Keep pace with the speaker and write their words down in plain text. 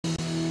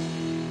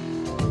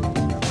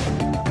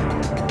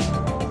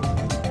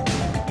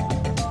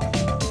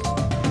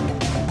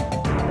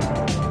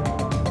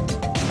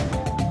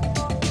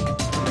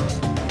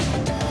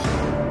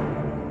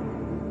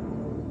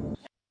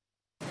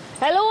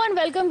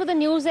welcome to the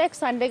NewsX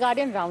Sunday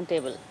Guardian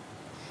Roundtable.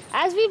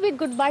 As we bid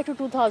goodbye to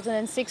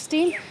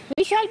 2016,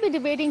 we shall be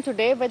debating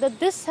today whether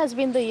this has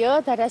been the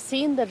year that has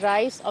seen the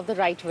rise of the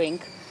right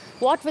wing.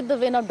 What with the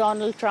win of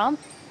Donald Trump,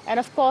 and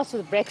of course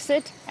with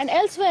Brexit, and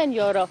elsewhere in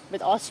Europe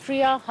with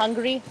Austria,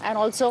 Hungary, and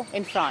also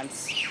in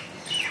France.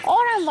 Or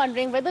I'm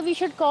wondering whether we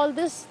should call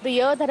this the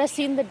year that has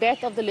seen the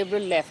death of the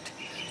liberal left.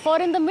 For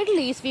in the Middle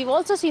East, we've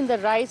also seen the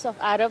rise of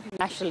Arab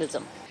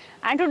nationalism.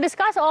 And to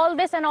discuss all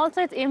this and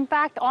also its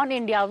impact on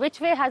India, which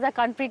way has our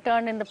country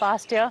turned in the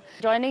past year?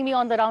 Joining me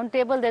on the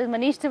roundtable, there is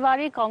Manish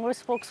Tiwari,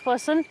 Congress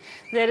spokesperson.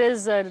 There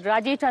is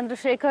Rajeev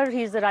Chandrasekhar,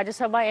 he's the Rajya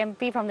Sabha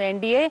MP from the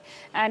NDA,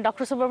 and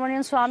Dr.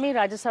 Subramanian Swamy,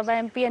 Rajya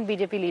Sabha MP and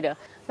BJP leader.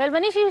 Well,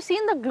 Manish, you've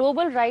seen the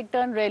global right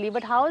turn really,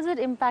 but how is it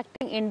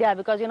impacting India?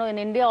 Because, you know, in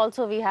India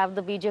also we have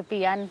the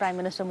BJP and Prime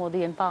Minister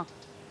Modi in power.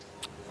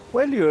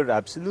 Well, you're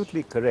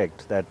absolutely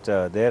correct that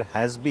there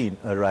has been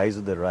a rise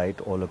of the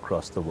right all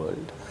across the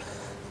world.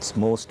 Its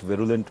most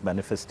virulent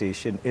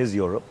manifestation is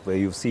Europe, where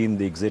you've seen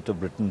the exit of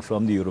Britain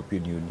from the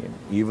European Union.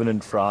 Even in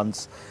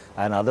France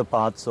and other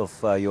parts of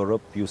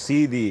Europe, you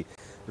see the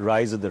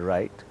rise of the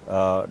right.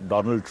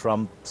 Donald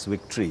Trump's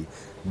victory,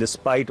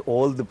 despite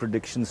all the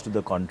predictions to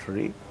the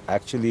contrary,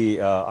 actually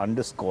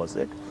underscores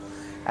it.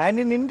 And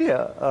in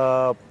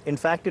India, in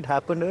fact, it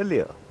happened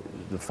earlier.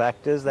 The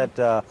fact is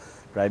that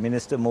Prime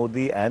Minister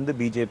Modi and the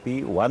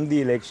BJP won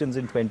the elections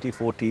in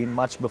 2014,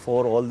 much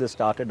before all this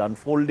started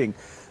unfolding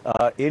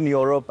in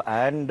Europe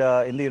and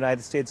in the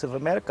United States of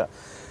America.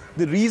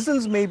 The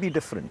reasons may be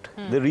different.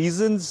 The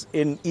reasons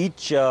in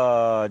each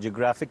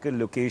geographical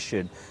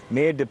location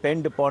may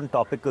depend upon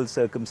topical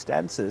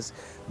circumstances.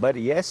 But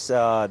yes,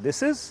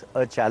 this is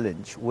a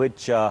challenge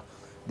which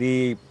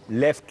the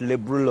left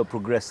liberal or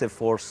progressive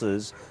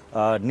forces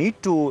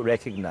need to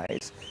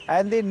recognize,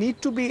 and they need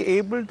to be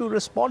able to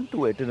respond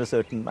to it in a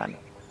certain manner.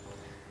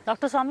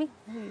 Dr. Swamy?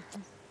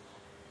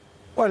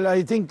 Well,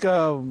 I think,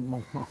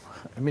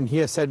 he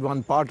has said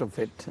one part of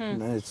it,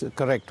 and it's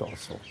correct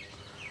also.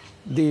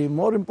 The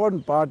more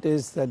important part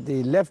is that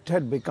the left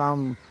had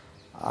become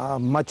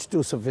much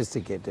too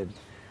sophisticated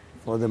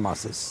for the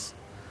masses.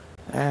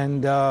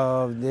 And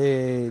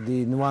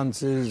the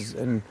nuances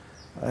and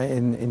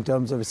in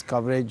terms of its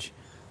coverage,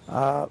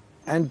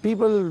 and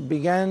people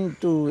began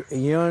to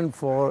yearn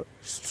for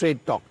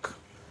straight talk.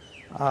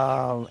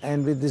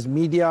 And with this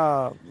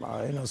media,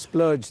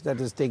 splurge that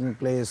is taking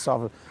place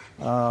of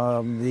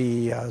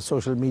the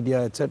social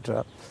media,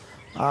 etc.,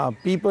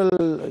 people,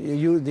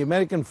 the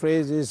American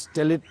phrase is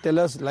tell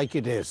us like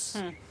it is.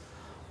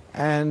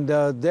 And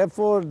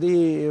therefore,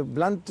 the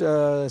blunt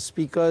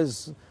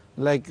speakers,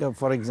 like,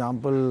 for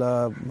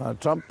example,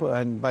 Trump,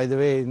 and by the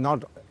way,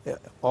 not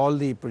all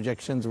the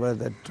projections were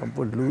that Trump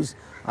would lose.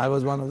 I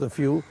was one of the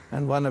few,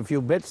 and won a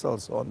few bets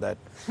also on that,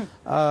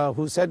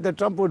 who said that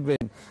Trump would win.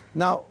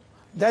 Now,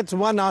 that's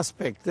one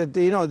aspect, that,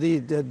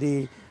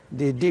 the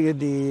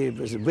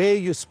way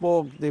you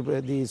spoke,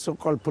 the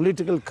so-called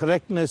political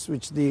correctness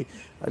which the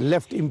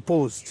left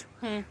imposed,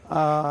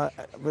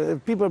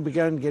 people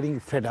began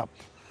getting fed up.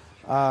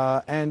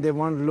 And they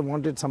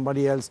wanted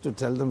somebody else to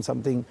tell them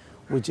something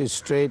which is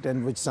straight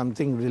and which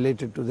something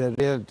related to their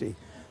reality.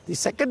 The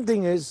second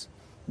thing is,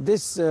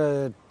 this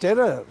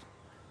terror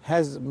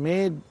has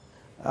made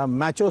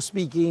macho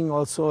speaking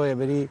also a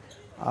very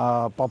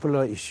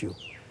popular issue.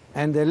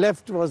 And the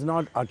left was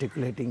not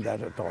articulating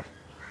that at all.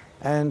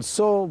 And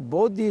so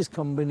both these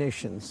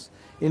combinations,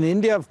 in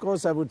India, of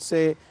course, I would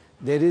say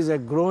there is a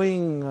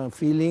growing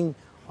feeling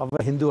of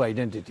a Hindu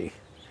identity.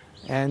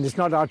 And it's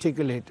not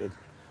articulated.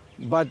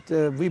 But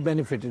we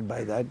benefited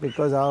by that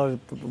because our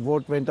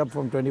vote went up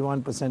from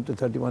 21% to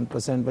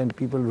 31% when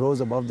people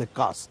rose above the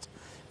caste.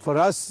 For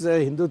us,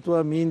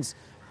 Hindutva means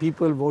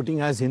people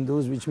voting as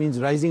Hindus, which means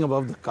rising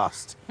above the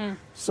caste.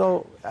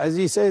 So, as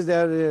he says,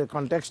 there are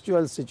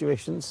contextual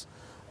situations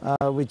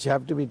which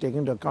have to be taken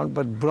into account.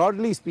 But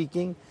broadly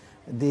speaking,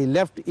 the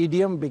left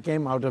idiom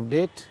became out of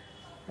date.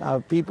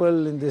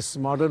 People in this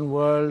modern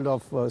world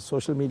of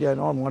social media and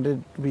all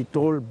wanted to be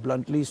told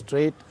bluntly,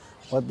 straight,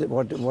 what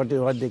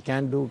they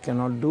can do,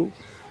 cannot do.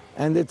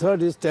 And the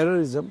third is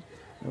terrorism.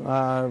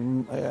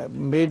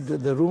 Made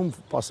the room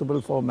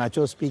possible for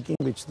macho speaking,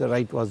 which the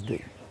right was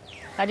doing.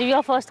 Rajeev,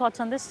 your first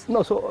thoughts on this?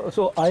 No,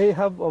 so I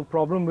have a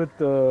problem with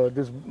the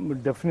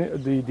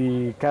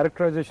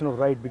characterization of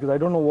right, because I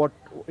don't know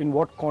in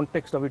what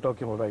context are we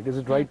talking about right. Is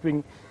it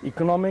right-wing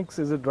economics?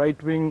 Is it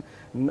right-wing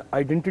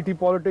identity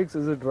politics?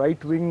 Is it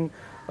right-wing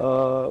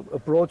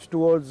approach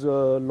towards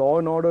law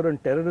and order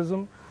and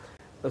terrorism?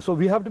 So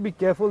we have to be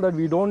careful that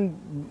we don't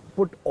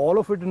put all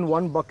of it in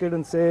one bucket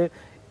and say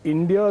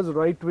India's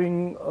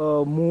right-wing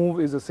move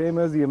is the same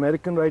as the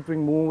American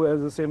right-wing move, as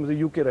the same as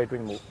the UK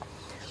right-wing move.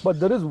 But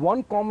there is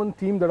one common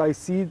theme that I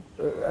see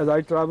as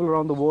I travel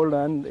around the world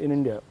and in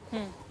India,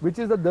 which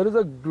is that there is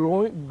a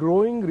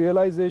growing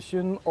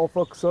realization of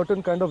a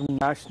certain kind of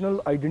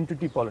national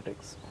identity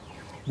politics.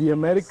 The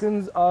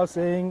Americans are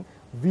saying,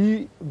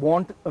 we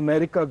want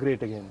America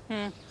great again.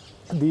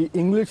 The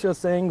English are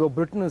saying, or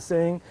Britain is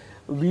saying,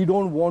 we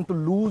don't want to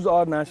lose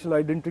our national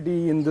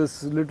identity in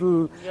this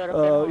little,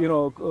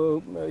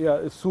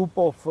 soup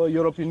of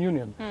European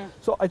Union.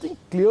 So I think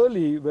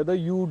clearly, whether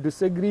you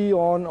disagree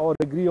on or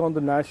agree on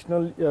the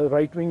national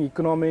right-wing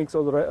economics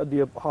or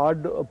the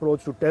hard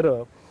approach to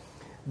terror,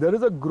 there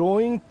is a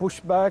growing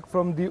pushback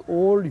from the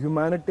old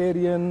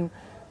humanitarian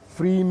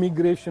free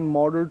immigration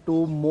model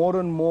to more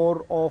and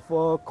more of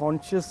a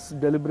conscious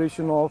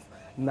deliberation of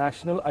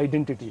national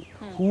identity.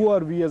 Who are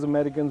we as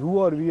Americans? Who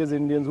are we as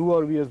Indians? Who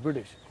are we as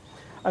British?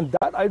 And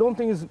that I don't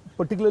think is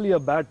particularly a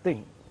bad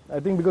thing. I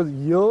think because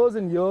years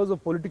and years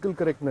of political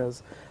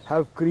correctness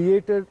have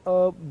created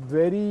a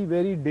very,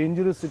 very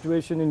dangerous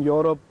situation in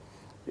Europe,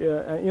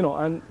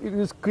 and it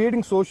is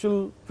creating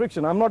social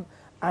friction. I'm not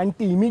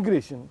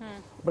anti-immigration,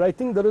 but I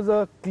think there is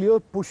a clear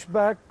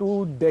pushback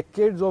to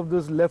decades of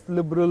this left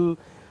liberal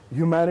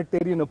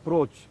humanitarian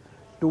approach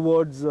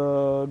towards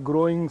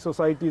growing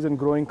societies and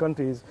growing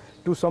countries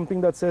to something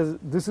that says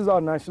this is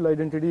our national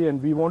identity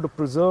and we want to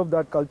preserve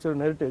that culture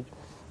and heritage,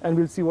 and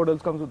we'll see what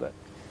else comes with that.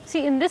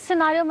 See, in this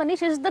scenario,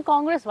 Manish, is the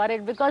Congress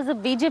worried? Because the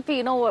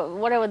BJP,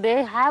 whatever,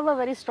 they have a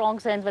very strong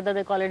sense, whether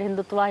they call it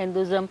Hindutva,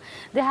 Hinduism,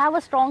 they have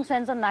a strong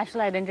sense of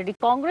national identity.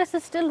 Congress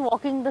is still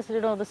walking this,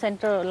 the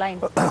center line.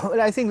 Well,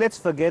 I think let's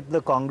forget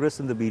the Congress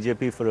and the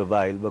BJP for a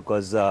while,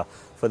 because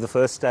for the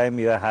first time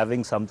you are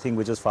having something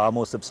which is far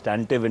more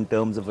substantive in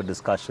terms of a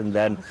discussion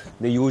than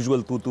the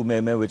usual tutu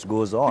meme which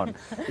goes on.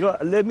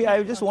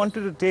 I just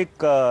wanted to take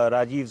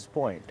Rajeev's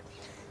point.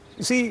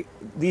 You see,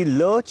 the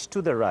lurch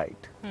to the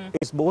right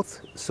is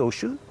both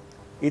social,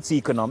 it's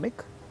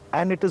economic,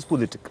 and it is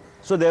political.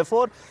 So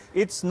therefore,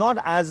 it's not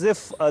as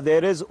if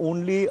there is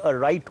only a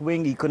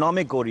right-wing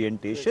economic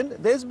orientation.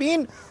 There's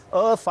been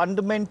a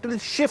fundamental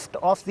shift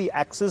of the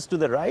axis to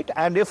the right,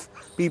 and if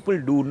people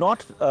do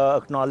not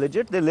acknowledge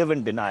it, they live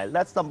in denial.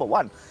 That's number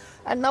one.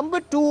 And number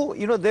two,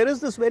 there is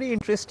this very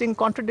interesting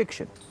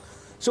contradiction.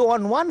 So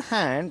on one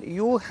hand,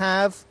 you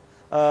have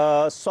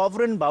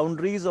sovereign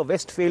boundaries or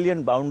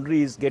Westphalian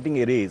boundaries getting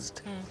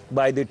erased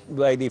by the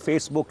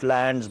Facebook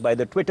lands, by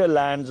the Twitter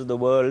lands of the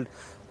world.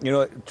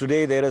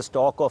 Today there is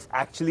talk of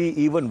actually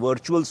even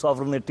virtual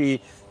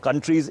sovereignty,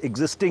 countries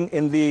existing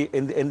in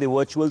the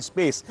virtual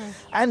space.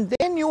 And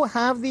then you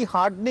have the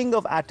hardening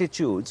of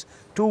attitudes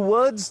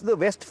towards the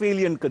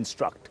Westphalian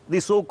construct, the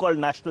so-called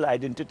national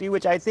identity,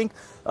 which I think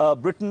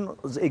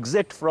Britain's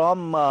exit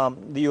from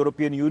the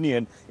European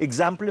Union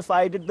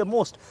exemplified it the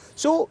most.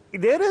 So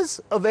there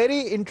is a very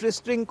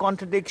interesting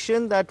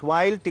contradiction that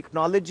while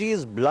technology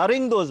is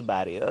blurring those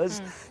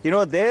barriers,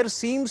 there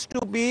seems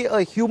to be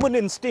a human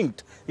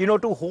instinct,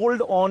 to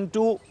hold on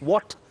to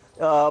what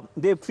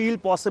they feel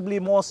possibly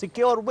more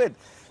secure with.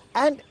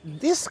 And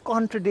this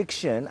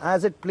contradiction,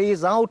 as it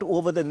plays out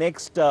over the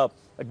next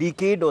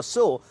decade or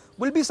so,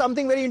 will be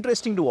something very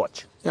interesting to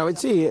watch. Yeah, but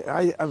see,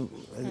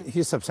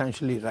 he's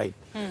substantially right.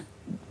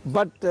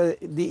 But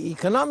the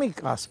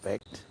economic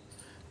aspect,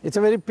 it's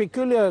a very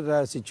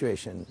peculiar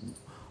situation.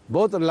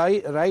 Both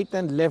right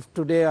and left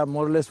today are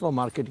more or less for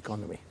market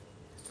economy.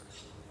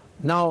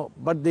 Now,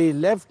 but the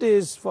left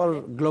is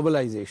for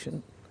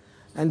globalization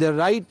and the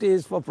right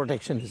is for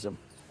protectionism.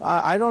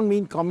 I don't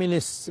mean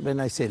communists when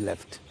I say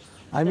left.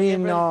 I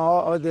mean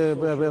the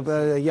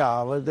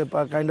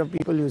kind of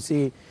people you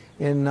see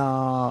in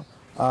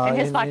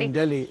his party. in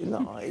Delhi.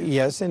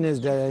 Yes,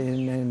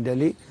 in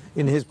Delhi,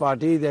 in his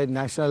party, the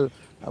National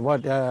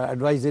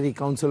Advisory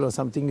Council or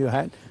something you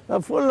had,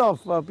 full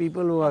of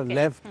people who are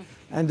left,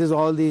 and there's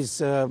all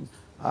these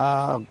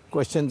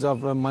questions of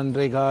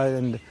Manrega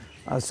and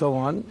so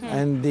on,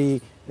 and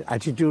the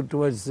attitude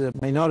towards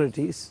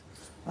minorities.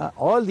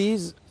 All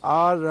these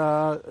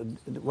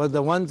were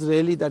the ones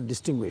really that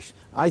distinguish.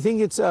 I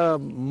think it's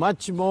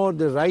much more,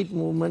 the right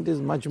movement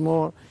is much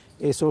more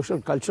a social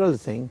cultural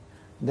thing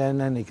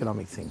than an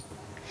economic thing.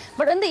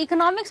 But in the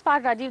economics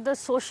part, Rajeev, the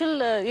social,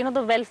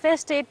 the welfare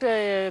state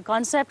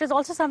concept is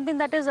also something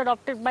that is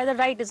adopted by the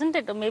right, isn't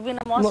it? Or maybe in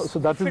a more so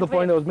that is the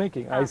point I was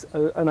making.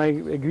 And I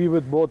agree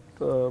with both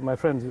my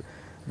friends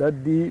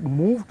that the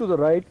move to the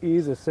right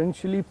is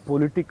essentially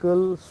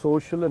political,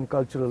 social and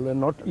cultural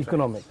and not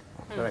economic.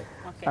 Right.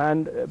 Okay.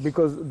 And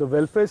because the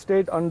welfare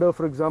state under,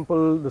 for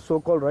example, the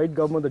so-called right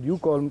government that you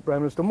call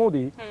Prime Minister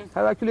Modi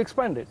has actually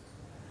expanded.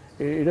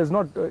 It has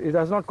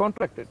not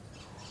contracted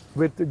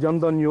with Jan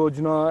Dhan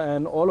Yojana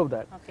and all of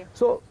that. Okay.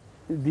 So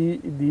the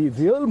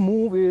real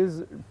move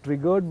is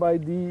triggered by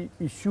the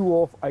issue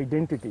of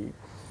identity.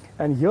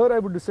 And here I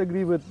would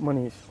disagree with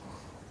Manish.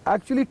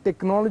 Actually,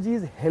 technology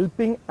is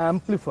helping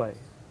amplify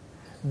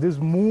this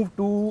move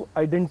to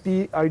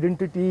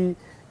identity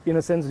in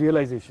a sense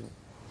realization.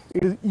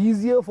 It is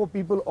easier for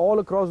people all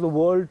across the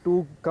world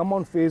to come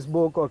on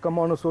Facebook or come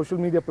on a social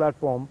media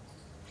platform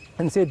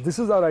and say this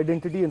is our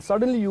identity, and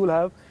suddenly you will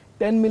have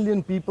 10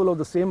 million people of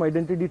the same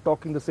identity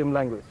talking the same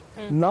language.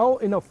 Now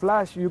in a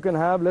flash you can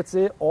have, let's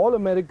say, all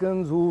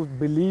Americans who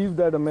believe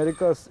that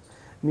America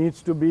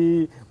needs to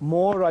be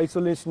more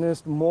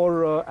isolationist,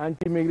 more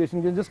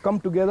anti-immigration, can just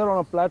come together on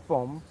a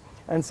platform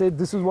and say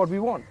this is what we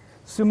want.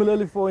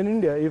 Similarly for in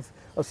India, if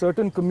a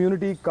certain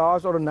community,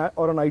 caste or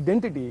an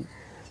identity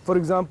For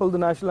example, the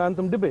national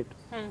anthem debate.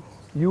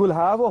 You will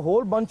have a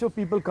whole bunch of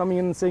people coming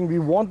in and saying, we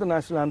want the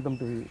national anthem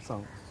to be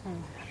sung.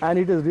 And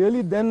it is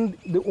really then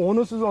the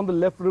onus is on the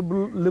left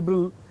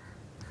liberal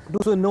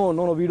to say, no,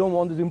 we don't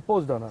want this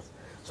imposed on us.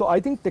 So I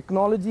think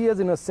technology has,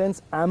 in a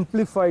sense,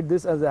 amplified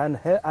this and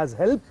has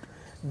helped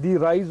the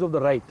rise of the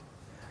right,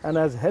 and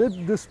has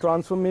helped this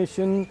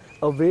transformation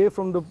away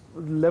from the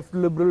left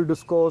liberal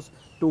discourse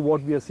to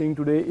what we are seeing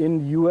today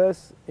in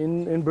US,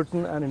 in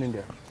Britain and in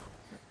India.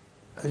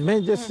 I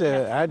may just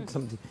add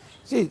something.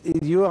 See,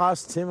 you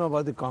asked him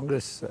about the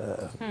Congress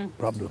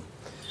problem.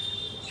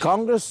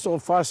 Congress so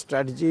far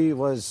strategy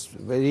was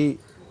very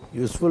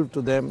useful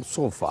to them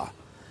so far.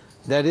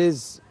 That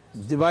is,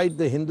 divide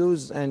the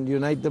Hindus and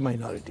unite the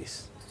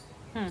minorities.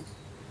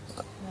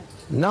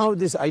 Now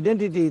this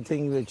identity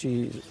thing, which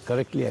he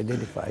correctly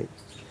identified,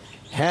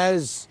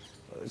 has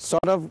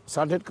sort of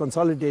started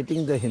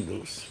consolidating the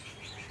Hindus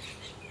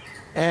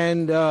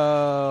and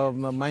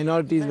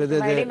minorities, whether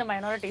dividing the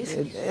minorities.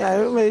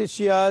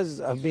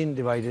 Shias have been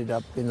divided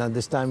up.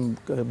 This time,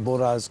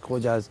 Bohras,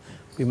 Khojas,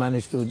 we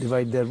managed to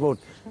divide their vote.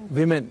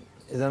 Women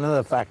is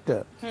another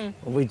factor,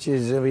 which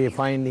is we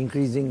find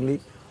increasingly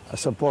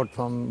support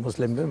from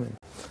Muslim women.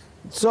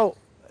 So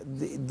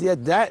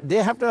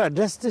they have to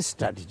address this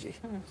strategy.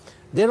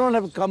 They don't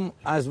have to come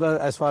as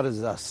far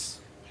as us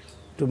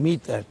to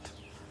meet that.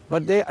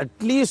 But they at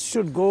least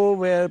should go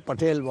where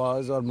Patel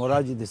was or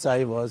Morarji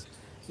Desai was,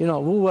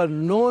 who were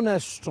known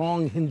as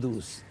strong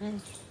Hindus.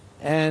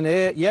 And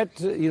yet,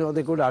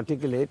 they could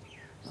articulate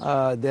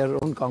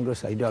their own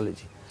Congress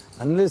ideology.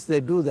 Unless they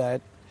do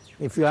that,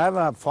 if you have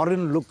a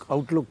foreign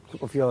outlook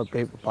of your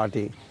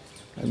party,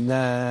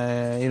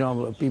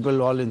 and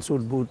people all in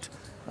suit boot,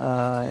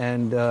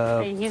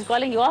 he's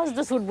calling yours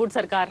the suit boot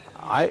Sarkar.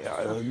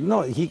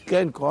 No, he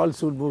can call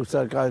suit boot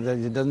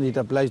Sarkar. It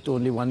applies to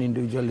only one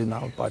individual in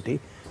our party.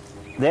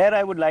 There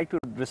I would like to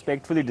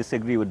respectfully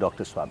disagree with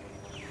Dr. Swami.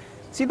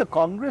 See, the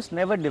Congress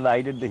never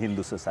divided the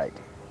Hindu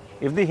society.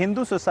 If the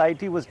Hindu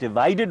society was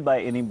divided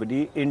by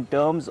anybody in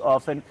terms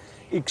of an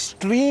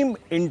extreme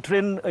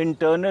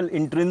internal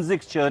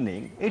intrinsic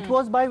churning, it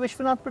was by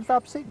Vishwanath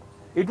Pratap Singh.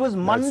 It was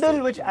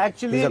Mandal which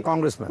actually... He's a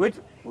congressman. Which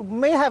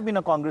may have been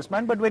a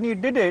congressman, but when he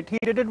did it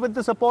with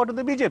the support of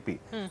the BJP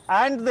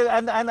and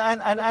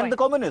the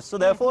communists. So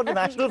therefore, the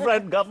National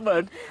Front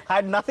government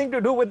had nothing to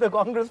do with the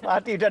Congress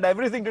party. It had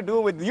everything to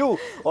do with you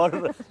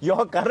or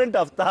your current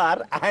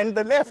avatar and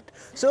the left.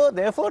 So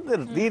therefore,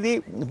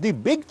 the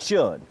big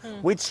churn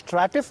which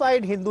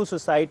stratified Hindu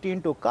society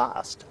into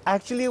caste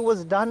actually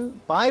was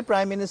done by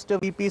Prime Minister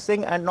VP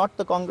Singh and not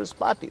the Congress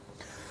party.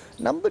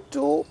 Number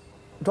two,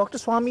 Dr.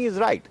 Swami is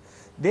right.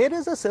 There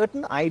is a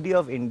certain idea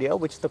of India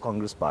which the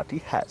Congress party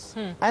has.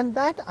 And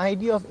that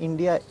idea of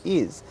India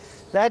is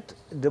that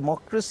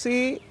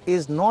democracy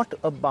is not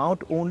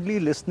about only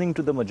listening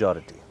to the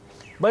majority.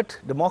 But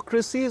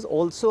democracy is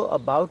also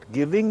about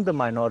giving the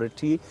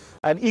minority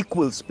an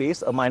equal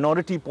space, a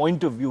minority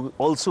point of view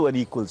also an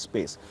equal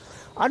space.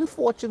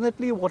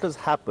 Unfortunately, what has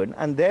happened,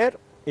 and there,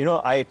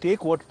 I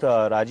take what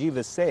Rajeev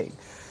is saying,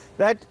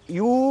 that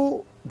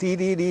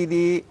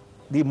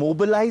the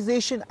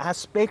mobilization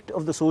aspect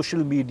of the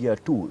social media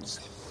tools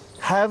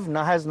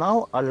has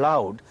now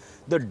allowed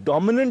the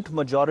dominant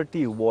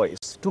majority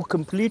voice to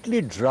completely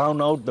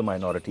drown out the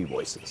minority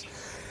voices.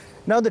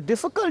 Now, the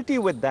difficulty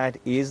with that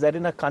is that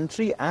in a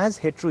country as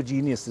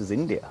heterogeneous as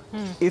India,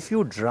 if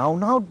you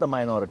drown out the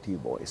minority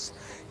voice,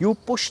 you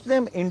push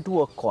them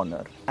into a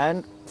corner,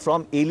 and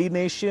from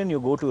alienation, you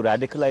go to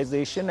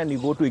radicalization and you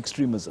go to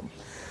extremism.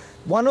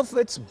 One of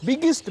its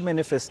biggest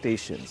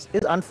manifestations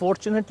is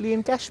unfortunately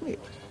in Kashmir.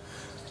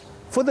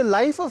 For the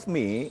life of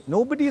me,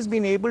 nobody has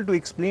been able to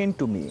explain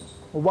to me,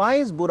 why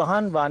is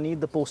Burhan Wani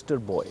the poster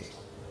boy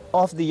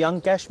of the young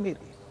Kashmiri?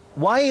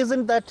 Why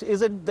isn't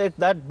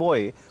that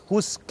boy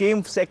who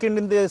came second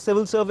in the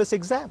civil service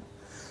exam?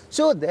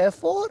 So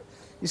therefore,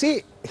 you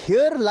see,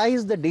 here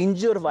lies the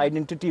danger of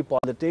identity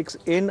politics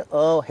in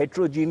a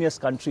heterogeneous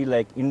country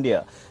like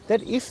India,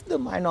 that if the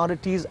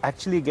minorities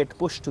actually get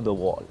pushed to the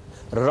wall,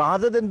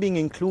 rather than being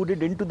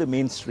included into the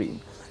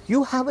mainstream,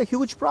 you have a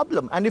huge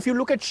problem. And if you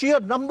look at sheer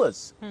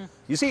numbers,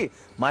 you see,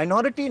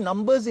 minority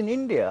numbers in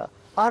India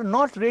are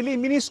not really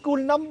minuscule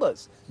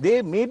numbers.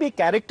 They may be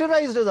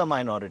characterized as a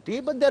minority,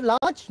 but they're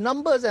large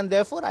numbers, and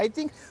therefore I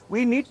think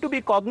we need to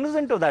be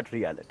cognizant of that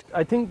reality.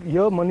 I think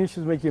here Manish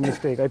is making a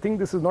mistake. I think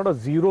this is not a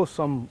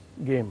zero-sum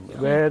game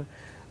where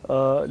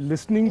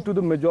listening to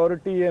the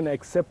majority and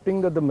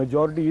accepting that the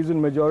majority is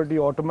in majority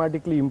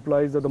automatically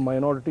implies that the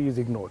minority is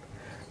ignored.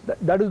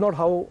 That is not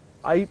how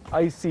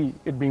I see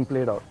it being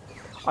played out.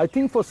 I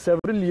think for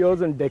several years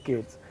and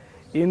decades,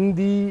 in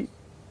the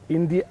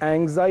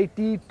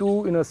anxiety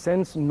to, in a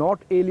sense,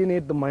 not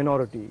alienate the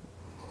minority,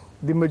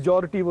 the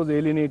majority was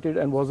alienated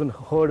and wasn't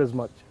heard as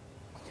much.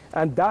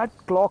 And that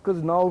clock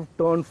has now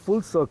turned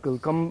full circle,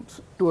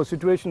 comes to a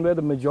situation where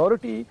the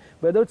majority,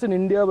 whether it's in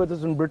India, whether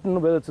it's in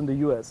Britain, whether it's in the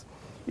US,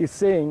 is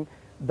saying,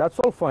 that's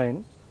all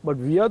fine, but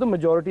we are the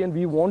majority and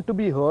we want to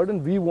be heard,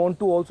 and we want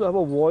to also have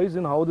a voice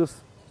in how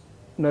this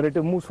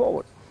narrative moves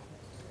forward.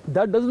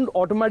 that doesn't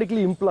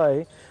automatically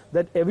imply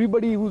that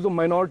everybody who's a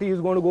minority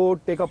is going to go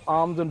take up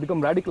arms and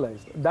become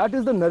radicalized. That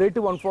is the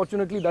narrative,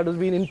 unfortunately, that has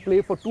been in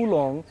play for too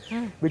long,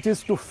 which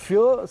is to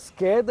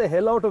scare the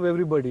hell out of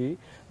everybody,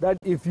 that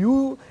if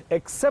you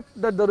accept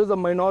that there is a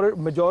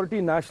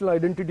majority national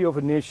identity of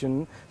a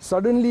nation,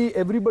 suddenly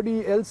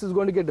everybody else is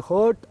going to get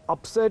hurt,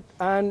 upset,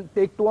 and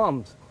take to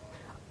arms.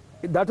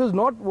 That is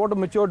not what a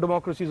mature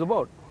democracy is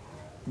about.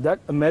 That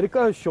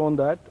America has shown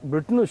that,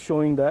 Britain is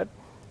showing that,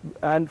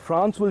 and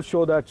France will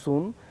show that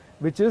soon,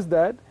 which is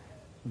that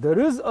there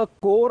is a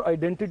core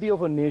identity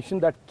of a nation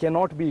that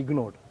cannot be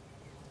ignored.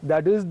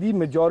 That is the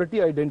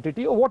majority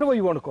identity, or whatever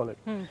you want to call it.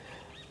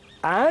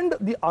 And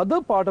the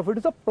other part of it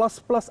is a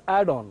plus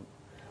add-on.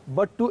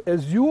 But to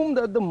assume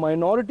that the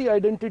minority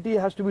identity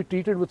has to be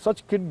treated with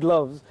such kid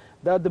gloves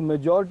that the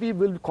majority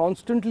will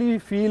constantly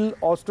feel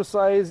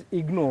ostracized,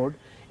 ignored,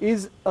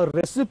 is a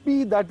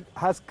recipe that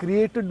has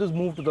created this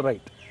move to the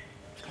right.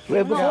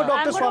 Well, before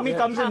Dr. Swami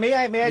comes in, may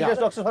I just,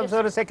 Dr. Swami,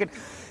 for a second?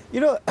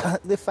 You know,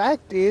 the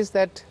fact is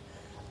that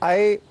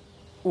I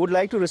would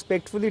like to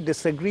respectfully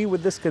disagree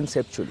with this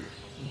conceptually,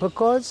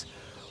 because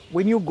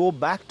when you go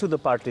back to the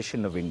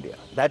partition of India,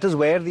 that is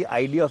where the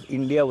idea of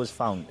India was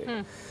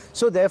founded.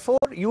 So therefore,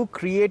 you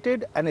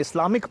created an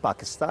Islamic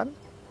Pakistan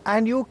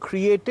and you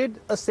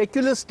created a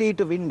secular state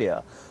of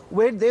India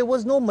where there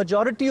was no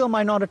majority or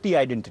minority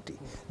identity.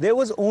 There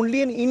was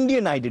only an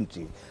Indian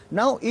identity.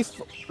 Now,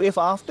 if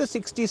after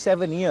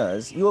 67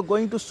 years you are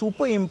going to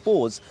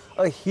superimpose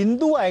a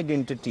Hindu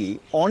identity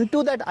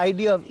onto that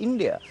idea of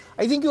India,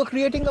 I think you are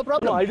creating a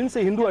problem. No, I didn't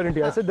say Hindu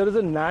identity. I said there is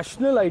a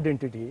national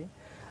identity.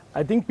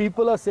 I think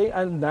people are saying,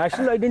 and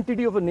national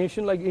identity of a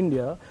nation like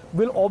India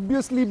will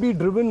obviously be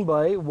driven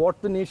by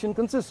what the nation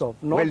consists of.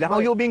 Well, now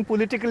you're being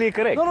politically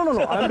correct.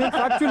 No. I'm being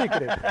factually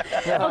correct.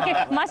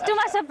 Okay, much to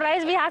my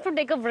surprise, we have to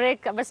take a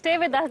break. But stay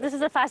with us. This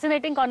is a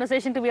fascinating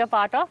conversation to be a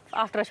part of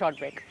after a short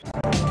break.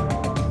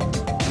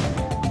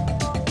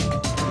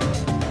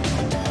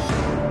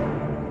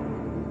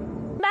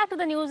 Back to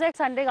the NewsX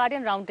Sunday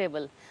Guardian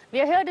Roundtable.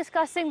 We are here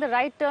discussing the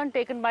right turn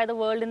taken by the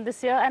world in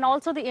this year and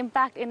also the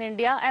impact in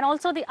India and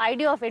also the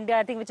idea of India,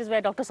 I think, which is where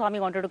Dr.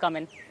 Swami wanted to come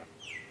in.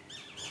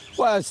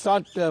 Well, I'll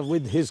start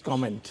with his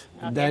comment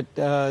that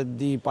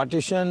the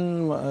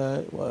partition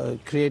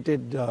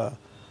created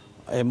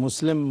a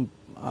Muslim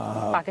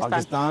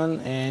Pakistan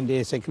and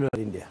a secular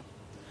India.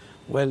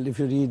 Well, if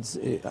you read,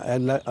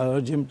 I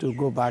urge him to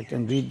go back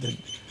and read the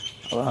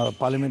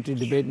parliamentary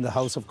debate in the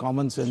House of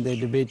Commons when they're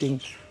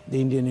debating the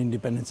Indian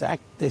Independence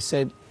Act. They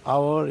said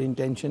our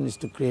intention is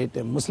to create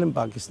a Muslim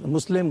Pakistan,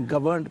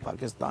 Muslim-governed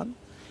Pakistan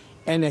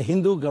and a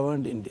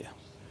Hindu-governed India.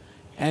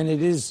 And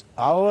it is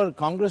our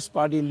Congress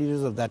party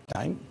leaders of that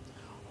time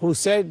who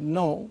said,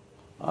 no,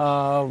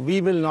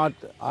 we will not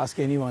ask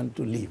anyone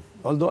to leave.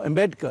 Although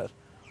Ambedkar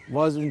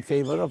was in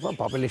favor of a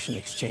population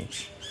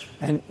exchange.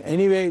 And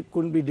anyway, it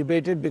couldn't be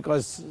debated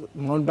because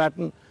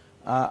Mountbatten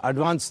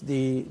advanced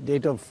the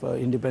date of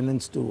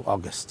independence to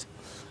August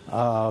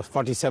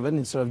 47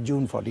 instead of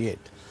June 48.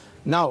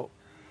 Now,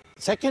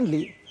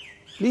 secondly,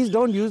 please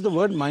don't use the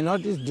word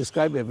minorities to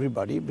describe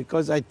everybody,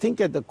 because I think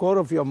at the core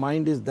of your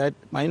mind is that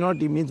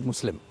minority means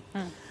Muslim.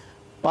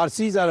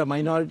 Parsis are a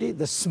minority,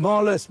 the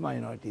smallest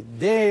minority.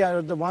 They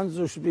are the ones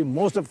who should be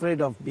most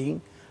afraid of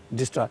being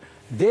destroyed.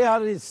 They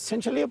are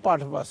essentially a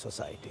part of our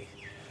society.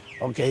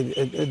 Okay,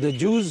 the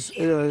Jews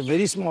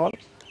very small,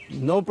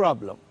 no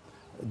problem.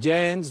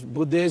 Jains,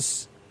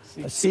 Buddhists,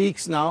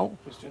 Sikhs now,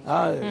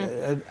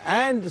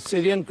 and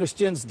Syrian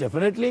Christians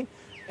definitely,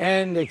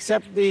 and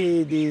except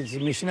these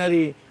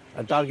missionary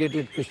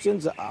targeted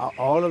Christians,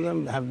 all of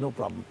them have no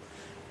problem.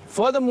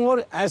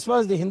 Furthermore, as far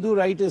as the Hindu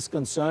right is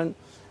concerned,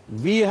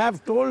 we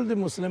have told the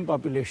Muslim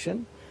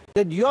population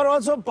that you are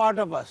also part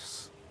of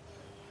us,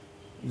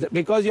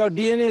 because your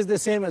DNA is the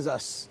same as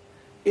us.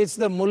 It's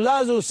the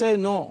mullahs who say,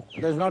 no,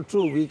 that's not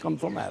true, we come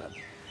from Arab.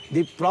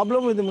 The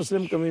problem with the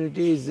Muslim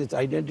community is its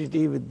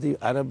identity with the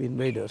Arab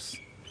invaders.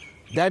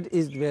 That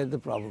is where the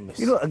problem is.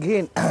 You know,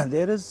 again,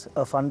 there is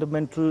a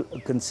fundamental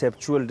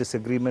conceptual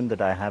disagreement that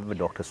I have with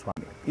Dr.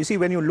 Swami. You see,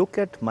 when you look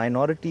at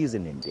minorities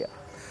in India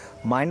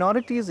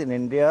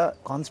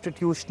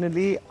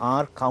constitutionally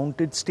are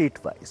counted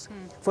state-wise.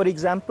 For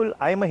example,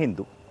 I am a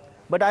Hindu,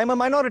 but I am a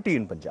minority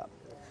in Punjab.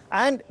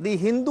 And the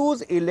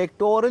Hindus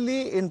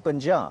electorally in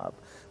Punjab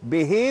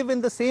behave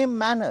in the same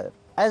manner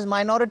as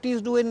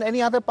minorities do in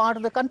any other part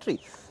of the country.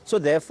 So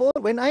therefore,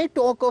 when I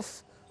talk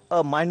of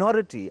a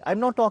minority,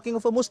 I'm not talking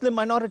of a Muslim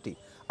minority.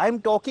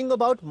 I'm talking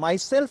about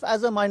myself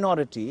as a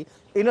minority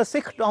in a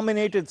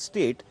Sikh-dominated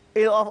state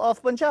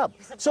of Punjab.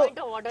 So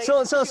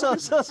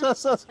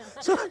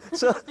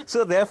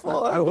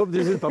therefore, I hope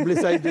this is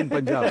publicized in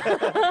Punjab.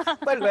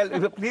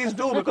 well, please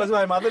do, because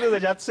my mother is a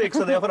Jat Sikh,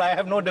 so therefore I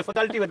have no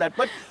difficulty with that.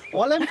 But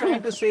all I'm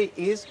trying to say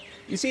is,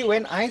 you see,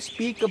 when I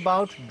speak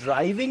about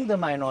driving the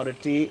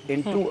minority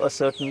into a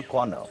certain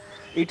corner,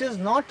 It is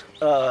not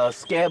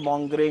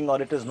scaremongering,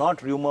 or it is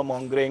not rumor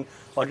mongering,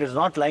 or it is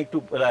not like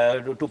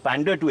to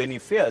pander to any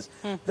fears.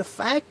 The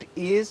fact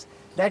is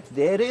that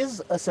there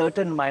is a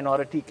certain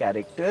minority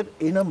character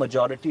in a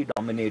majority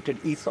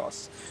dominated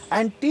ethos,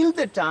 and till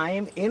the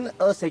time in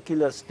a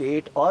secular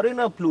state or in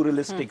a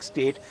pluralistic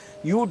state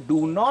you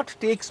do not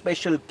take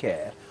special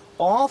care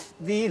of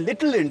the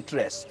little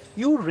interests,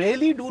 you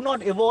really do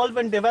not evolve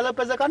and develop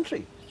as a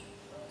country.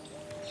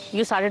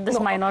 You started this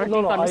minority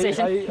No,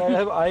 conversation.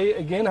 I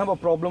again have a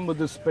problem with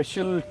this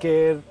special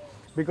care,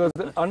 because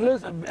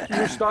unless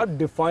you start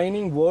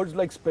defining words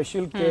like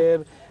special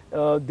care,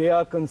 they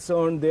are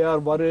concerned, they are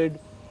worried,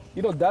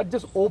 you know, that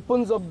just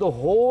opens up the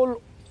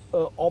whole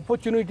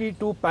opportunity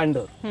to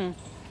pander.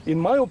 In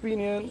my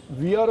opinion,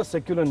 we are a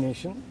secular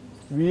nation.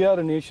 We are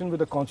a nation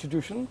with a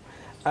constitution,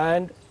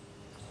 and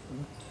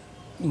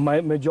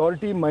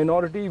majority,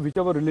 minority,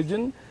 whichever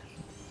religion,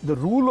 the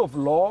rule of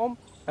law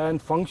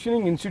and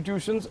functioning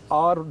institutions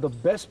are the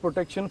best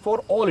protection for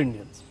all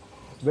Indians.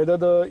 Whether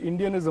the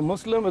Indian is a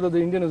Muslim, whether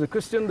the Indian is a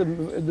Christian,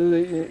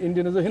 the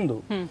Indian is a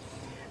Hindu.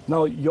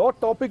 Now, your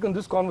topic in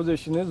this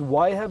conversation is,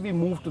 why have we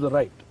moved to the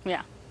right?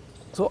 Yeah.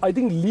 So I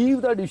think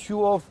leave that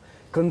issue of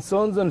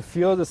concerns and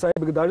fears aside,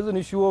 because that is an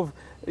issue of,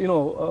 you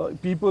know,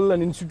 people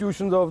and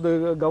institutions of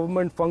the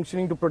government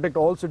functioning to protect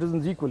all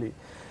citizens equally.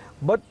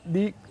 But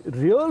the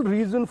real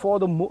reason for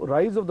the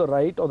rise of the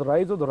right, or the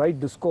rise of the right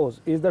discourse,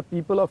 is that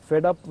people are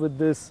fed up with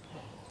this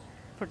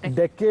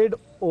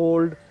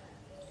decade-old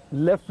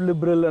left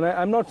liberal, and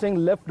I'm not saying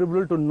left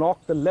liberal to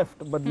knock the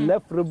left, but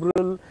left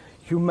liberal,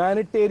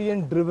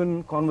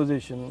 humanitarian-driven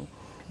conversation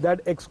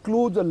that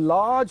excludes a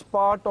large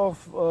part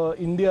of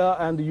India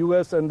and the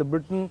US and the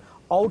Britain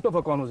out of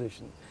a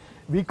conversation.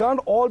 We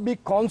can't all be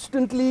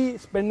constantly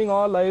spending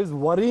our lives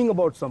worrying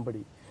about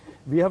somebody.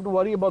 We have to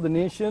worry about the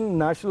nation.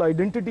 National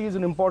identity is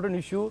an important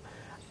issue.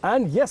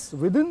 And yes,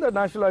 within the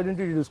national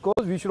identity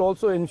discourse, we should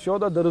also ensure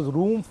that there is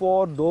room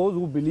for those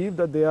who believe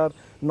that they are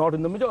not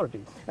in the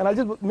majority. And I'll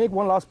just make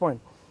one last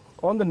point.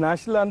 On the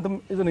national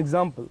anthem is an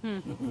example.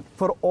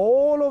 For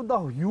all of the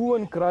hue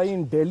and cry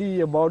in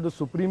Delhi about the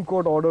Supreme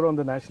Court order on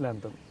the national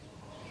anthem,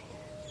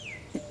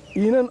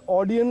 in an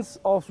audience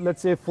of,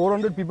 let's say,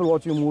 400 people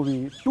watching a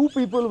movie, 2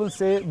 people will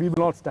say, we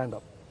will not stand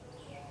up.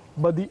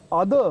 But the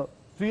other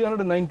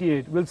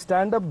 398 will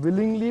stand up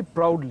willingly,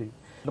 proudly.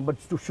 But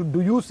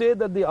do you say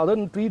that the other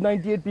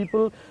 398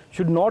 people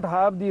should not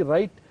have the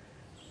right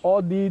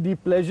or the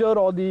pleasure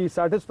or the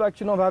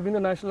satisfaction of having the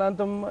national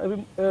anthem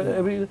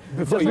every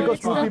just because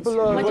 2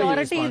 people are...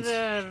 Majority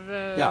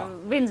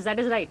wins, that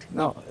is right.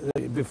 No,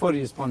 before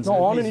he responds...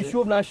 No, on an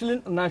issue of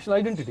national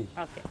identity.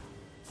 Okay.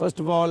 First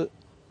of all,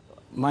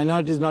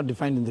 minority is not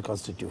defined in the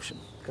Constitution.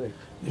 Correct.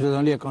 It is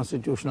only a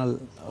constitutional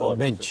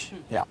bench.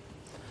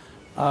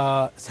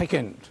 Yeah.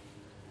 Second,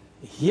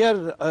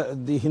 here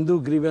the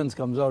Hindu grievance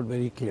comes out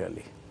very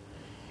clearly.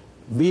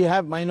 We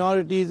have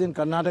minorities in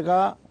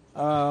Karnataka,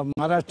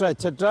 Maharashtra,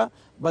 etc.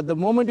 But the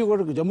moment you go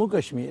to Jammu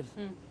Kashmir,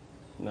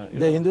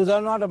 the Hindus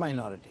are not a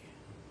minority.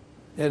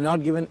 They are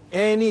not given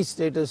any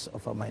status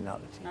of a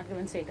minority. Not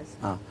given status.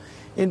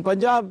 In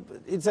Punjab,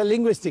 it's a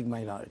linguistic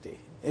minority.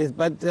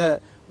 But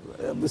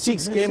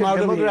Sikhs came out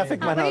of demographic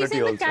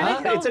minority also.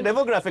 It's a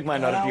demographic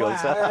minority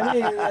also. I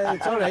mean,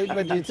 it's all right,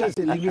 but it's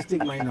a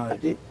linguistic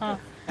minority.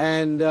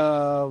 And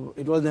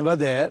it was never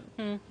there.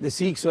 The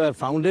Sikhs were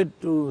founded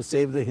to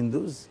save the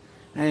Hindus.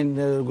 And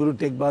Guru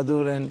Tegh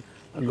Bahadur and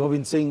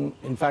Govind Singh,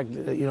 in fact,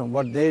 you know,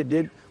 what they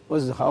did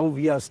was how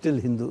we are still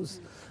Hindus.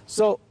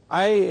 So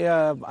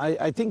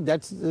I think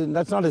that's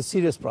not a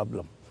serious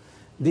problem.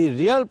 The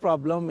real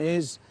problem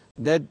is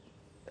that,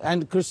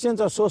 and Christians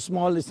are so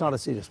small, it's not a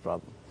serious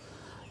problem.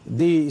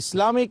 The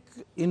Islamic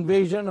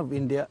invasion of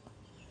India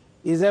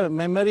is a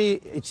memory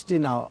etched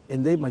now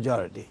in the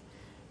majority.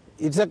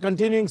 It's a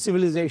continuing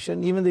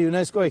civilization. Even the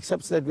UNESCO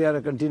accepts that we are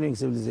a continuing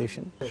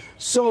civilization.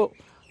 So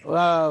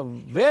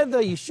where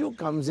the issue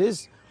comes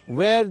is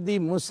where the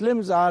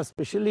Muslims are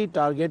specially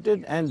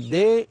targeted, and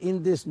they,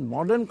 in this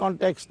modern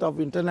context of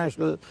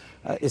international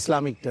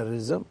Islamic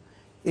terrorism,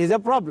 is a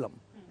problem.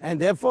 And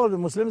therefore the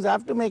Muslims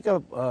have to make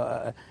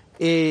a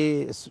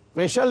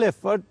special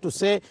effort to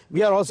say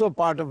we are also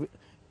part of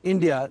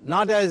India,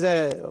 not as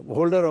a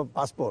holder of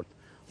passport,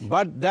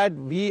 but that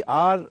we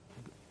are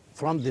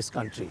from this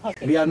country.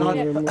 Okay. We are not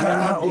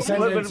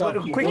descendants of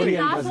quickly,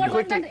 last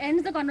word that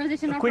ends the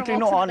conversation. Quickly,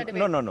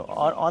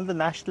 on the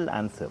national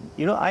anthem.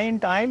 You know, I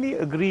entirely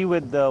agree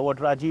with what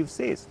Rajeev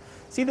says.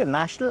 See, the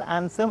national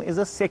anthem is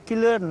a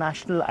secular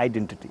national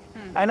identity.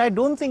 And I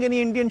don't think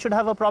any Indian should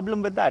have a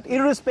problem with that,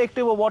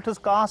 irrespective of what his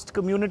caste,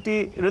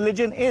 community,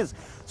 religion is.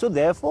 So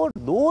therefore,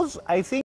 those, I think,